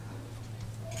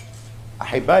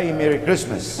أحبائي، ميري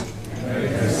كريسمس،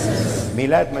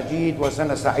 ميلاد مجيد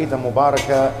وسنة سعيدة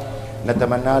مباركة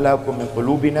نتمنى لكم من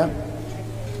قلوبنا،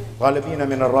 طالبين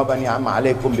من الرب أن يعم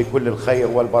عليكم بكل الخير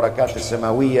والبركات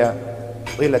السماوية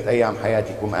طيلة أيام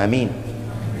حياتكم، آمين.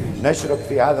 نشرك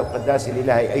في هذا القداس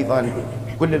الإلهي أيضا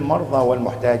كل المرضى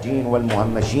والمحتاجين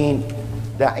والمهمشين،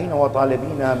 داعين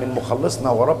وطالبين من مخلصنا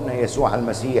وربنا يسوع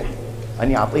المسيح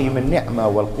أن يعطيهم النعمة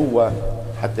والقوة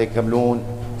حتى يكملون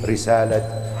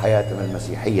رسالة حياتهم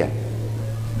المسيحية.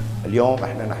 اليوم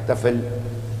احنا نحتفل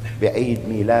بعيد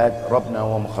ميلاد ربنا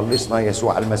ومخلصنا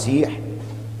يسوع المسيح،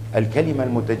 الكلمة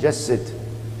المتجسد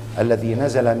الذي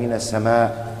نزل من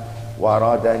السماء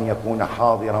وأراد أن يكون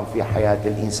حاضرا في حياة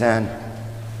الإنسان.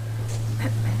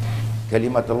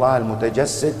 كلمة الله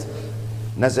المتجسد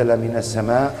نزل من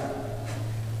السماء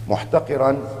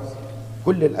محتقرا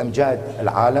كل الأمجاد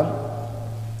العالم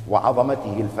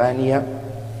وعظمته الفانية،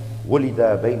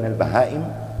 ولد بين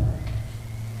البهائم،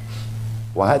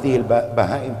 وهذه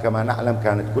البهائم كما نعلم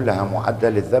كانت كلها معدة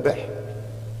للذبح.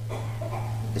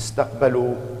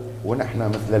 استقبلوا، ونحن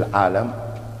مثل العالم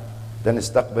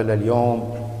نستقبل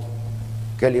اليوم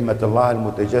كلمة الله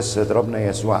المتجسد ربنا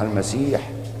يسوع المسيح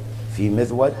في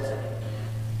مذود،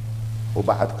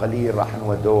 وبعد قليل راح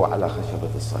نودوه على خشبة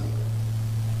الصليب.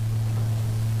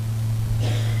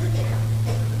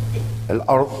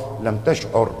 الأرض لم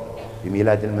تشعر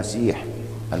بميلاد المسيح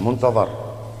المنتظر،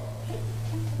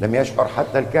 لم يشعر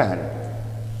حتى الكهنة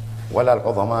ولا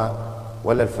العظماء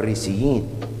ولا الفريسيين،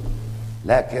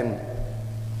 لكن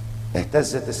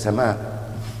اهتزت السماء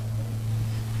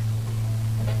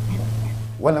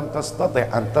ولم تستطع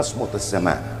أن تصمت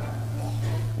السماء،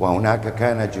 وهناك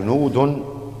كان جنود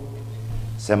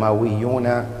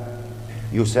سماويون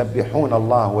يسبحون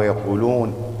الله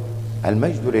ويقولون: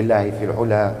 المجد لله في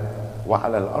العلا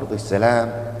وعلى الأرض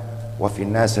السلام وفي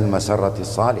الناس المسرة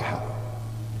الصالحة.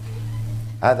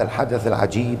 هذا الحدث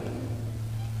العجيب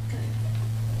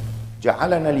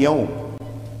جعلنا اليوم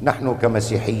نحن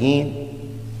كمسيحيين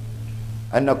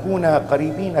أن نكون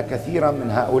قريبين كثيرا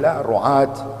من هؤلاء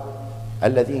الرعاة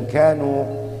الذين كانوا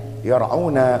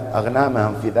يرعون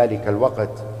أغنامهم في ذلك الوقت،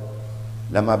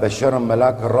 لما بشرهم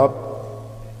ملاك الرب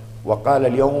وقال: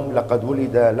 اليوم لقد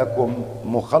ولد لكم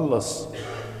مخلص.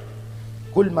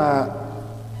 كل ما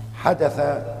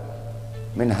حدث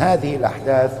من هذه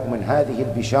الأحداث ومن هذه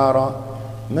البشارة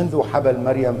منذ حبل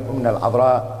مريم أم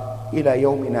العذراء إلى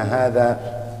يومنا هذا،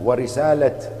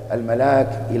 ورسالة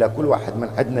الملاك إلى كل واحد من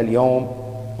عندنا اليوم،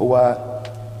 هو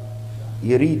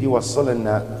يريد يوصل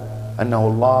لنا أنه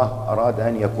الله أراد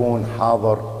أن يكون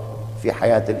حاضر في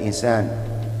حياة الإنسان.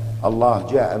 الله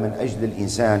جاء من أجل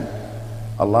الإنسان،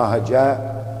 الله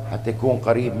جاء حتى يكون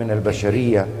قريب من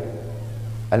البشرية.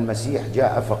 المسيح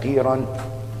جاء فقيرا،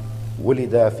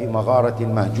 ولد في مغارة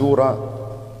مهجورة،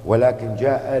 ولكن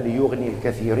جاء ليغني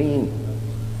الكثيرين.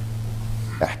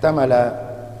 احتمل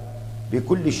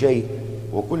بكل شيء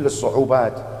وكل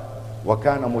الصعوبات،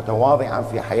 وكان متواضعا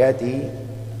في حياته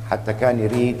حتى كان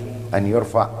يريد أن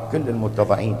يرفع كل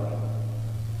المتضعين.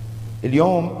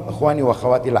 اليوم إخواني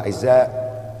وأخواتي الأعزاء،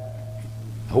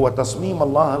 هو تصميم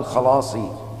الله الخلاصي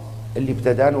اللي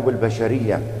ابتدانه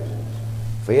بالبشرية،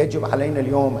 فيجب علينا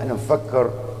اليوم أن نفكر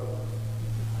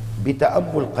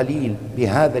بتأمل قليل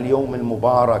بهذا اليوم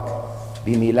المبارك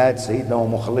بميلاد سيدنا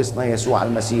ومخلصنا يسوع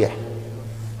المسيح.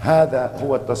 هذا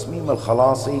هو التصميم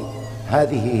الخلاصي،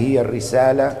 هذه هي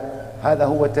الرسالة، هذا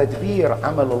هو تدبير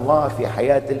عمل الله في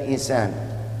حياة الإنسان.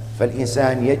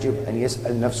 فالإنسان يجب أن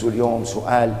يسأل نفسه اليوم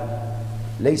سؤال،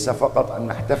 ليس فقط أن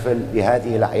نحتفل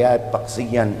بهذه الأعياد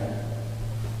طقسيا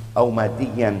أو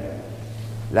ماديا،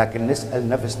 لكن نسأل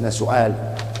نفسنا سؤال: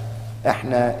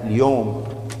 احنا اليوم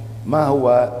ما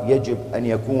هو يجب أن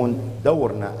يكون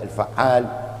دورنا الفعال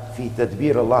في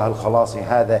تدبير الله الخلاصي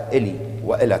هذا إلي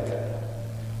وإلك؟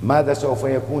 ماذا سوف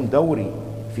يكون دوري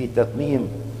في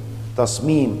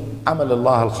تصميم عمل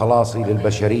الله الخلاصي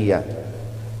للبشرية؟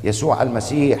 يسوع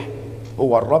المسيح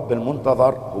هو الرب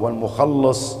المنتظر، هو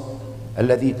المخلص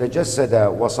الذي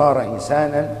تجسد وصار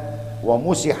إنسانا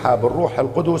ومسح بالروح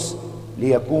القدس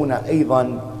ليكون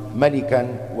أيضا ملكا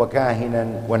وكاهنا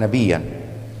ونبيا.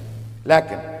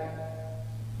 لكن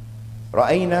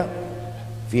رأينا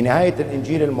في نهاية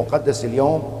الإنجيل المقدس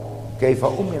اليوم كيف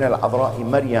أمنا العذراء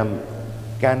مريم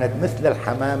كانت مثل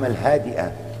الحمامة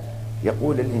الهادئة.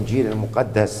 يقول الإنجيل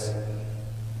المقدس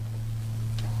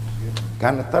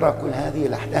كانت ترى كل هذه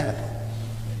الأحداث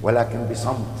ولكن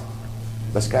بصمت،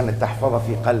 بس كانت تحفظها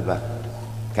في قلبها،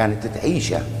 كانت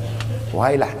تعيشها،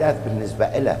 وهاي الأحداث بالنسبة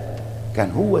لها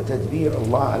كان هو تدبير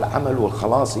الله العمل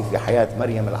والخلاصي في حياة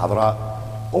مريم العذراء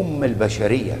أم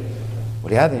البشرية.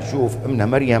 ولهذا نشوف أمنا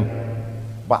مريم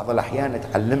بعض الأحيان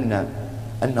تعلمنا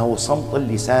أنه صمت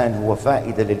اللسان هو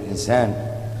فائدة للإنسان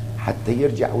حتى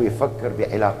يرجع ويفكر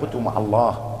بعلاقته مع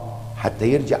الله،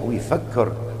 حتى يرجع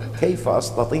ويفكر كيف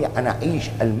أستطيع أن أعيش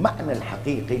المعنى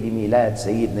الحقيقي لميلاد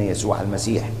سيدنا يسوع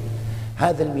المسيح.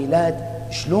 هذا الميلاد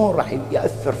شلون راح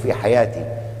يأثر في حياتي؟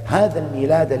 هذا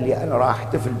الميلاد اللي أنا راح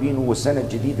أحتفل به والسنة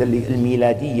الجديدة اللي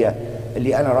الميلادية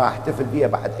اللي أنا راح أحتفل بها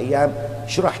بعد أيام،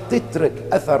 شو راح تترك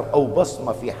أثر أو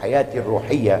بصمة في حياتي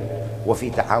الروحية وفي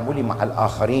تعاملي مع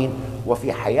الآخرين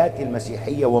وفي حياتي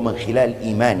المسيحية ومن خلال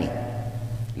إيماني.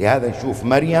 لهذا نشوف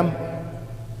مريم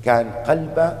كان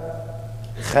قلبه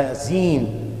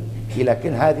خزين إلى كل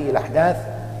هذه الأحداث،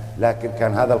 لكن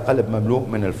كان هذا القلب مملوء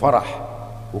من الفرح،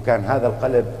 وكان هذا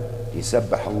القلب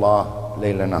يسبح الله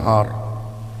ليل نهار.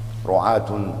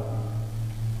 رعاة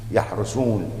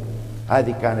يحرسون،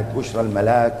 هذه كانت بشرى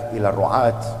الملاك إلى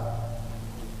الرعاة،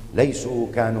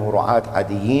 كانوا رعاة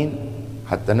عاديين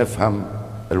حتى نفهم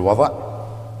الوضع.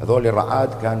 هذول الرعاة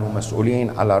كانوا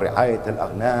مسؤولين على رعاية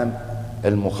الأغنام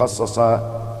المخصصة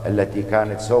التي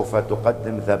كانت سوف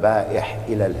تقدم ذبائح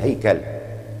إلى الهيكل،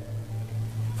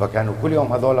 فكانوا كل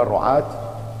يوم هذول الرعاة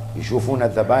يشوفون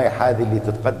الذبائح هذه اللي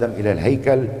تتقدم إلى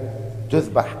الهيكل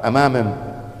تذبح أمامهم،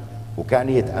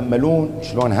 وكانوا يتأملون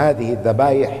شلون هذه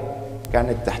الذبائح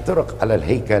كانت تحترق على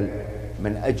الهيكل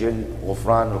من أجل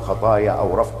غفران الخطايا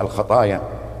أو رفع الخطايا.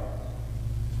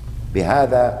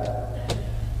 بهذا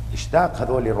اشتاق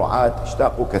هذول الرعاة،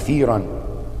 اشتاقوا كثيرا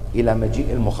إلى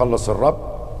مجيء المخلص الرب،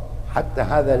 حتى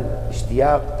هذا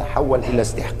الاشتياق تحول إلى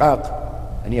استحقاق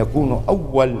أن يكونوا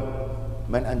أول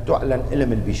من أن تعلن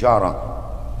لهم البشارة،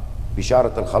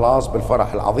 بشارة الخلاص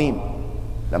بالفرح العظيم،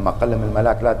 لما قال لهم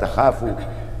الملاك لا تخافوا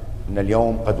إن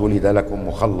اليوم قد ولد لكم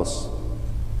مخلص.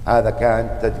 هذا كان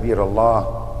تدبير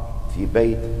الله في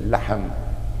بيت اللحم،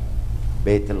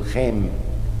 بيت الخيم،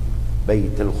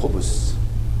 بيت الخبز.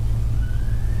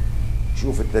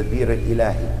 شوف التدبير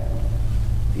الإلهي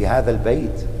في هذا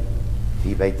البيت،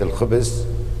 في بيت الخبز.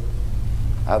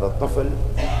 هذا الطفل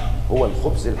هو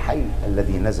الخبز الحي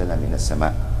الذي نزل من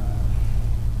السماء.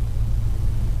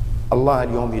 الله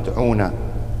اليوم يدعونا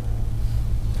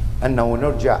أنه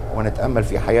نرجع ونتأمل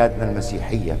في حياتنا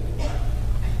المسيحية،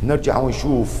 نرجع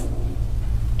ونشوف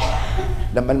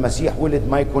لما المسيح ولد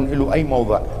ما يكون له أي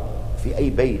موضع في أي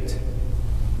بيت.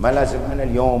 ما لازم أنا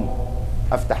اليوم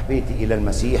أفتح بيتي إلى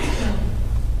المسيح،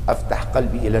 أفتح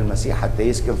قلبي إلى المسيح حتى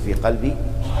يسكن في قلبي.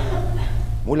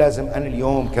 مو لازم أنا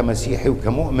اليوم كمسيحي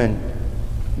وكمؤمن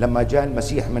لما جاء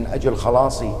المسيح من أجل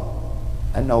خلاصي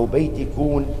أنه بيتي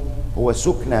يكون هو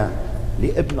سكنة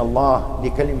لابن الله،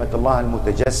 لكلمة الله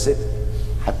المتجسد،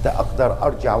 حتى أقدر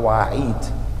أرجع وأعيد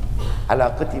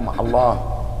علاقتي مع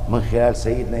الله من خلال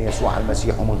سيدنا يسوع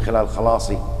المسيح ومن خلال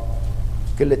خلاصي.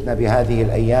 كلتنا بهذه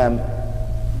الأيام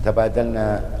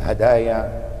تبادلنا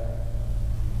هدايا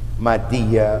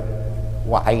مادية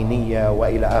وعينية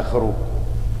وإلى آخره.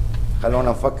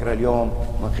 خلونا نفكر اليوم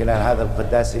من خلال هذا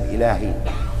القداس الإلهي،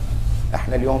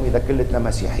 احنا اليوم إذا كلتنا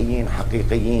مسيحيين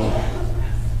حقيقيين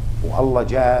والله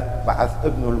جاء بعث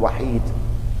ابنه الوحيد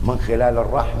من خلال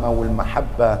الرحمة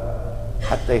والمحبة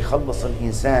حتى يخلص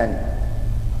الإنسان،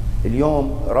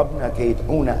 اليوم ربنا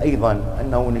كيدعونا أيضا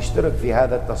أنه نشترك في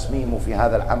هذا التصميم وفي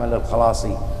هذا العمل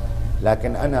الخلاصي.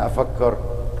 لكن أنا أفكر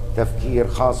تفكير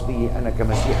خاص بي أنا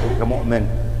كمسيحي وكمؤمن،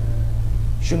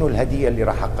 شنو الهدية اللي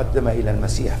راح أقدمها إلى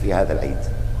المسيح في هذا العيد؟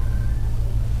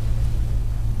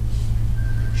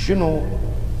 شنو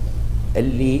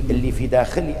اللي في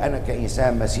داخلي أنا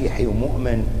كإنسان مسيحي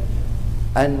ومؤمن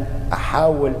أن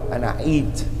أحاول أن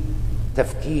أعيد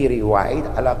تفكيري وأعيد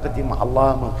علاقتي مع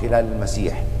الله من خلال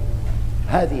المسيح.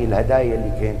 هذه الهدايا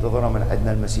اللي كينتظرها من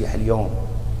عندنا المسيح اليوم.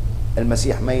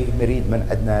 المسيح ما يريد من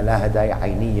عندنا لا هدايا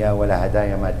عينية ولا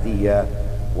هدايا مادية،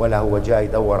 ولا هو جاي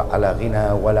يدور على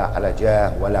غنى ولا على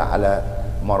جاه ولا على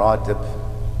مراتب،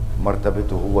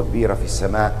 مرتبته هو كبيرة في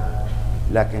السماء،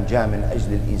 لكن جاء من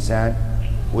أجل الإنسان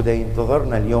وده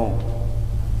ينتظرنا اليوم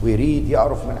ويريد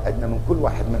يعرف من عندنا، من كل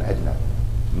واحد من عندنا،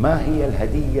 ما هي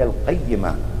الهدية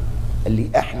القيمة اللي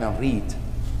احنا نريد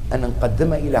أن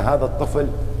نقدمها إلى هذا الطفل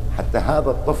حتى هذا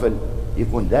الطفل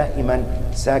يكون دائما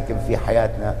ساكن في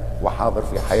حياتنا وحاضر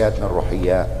في حياتنا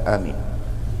الروحية. آمين.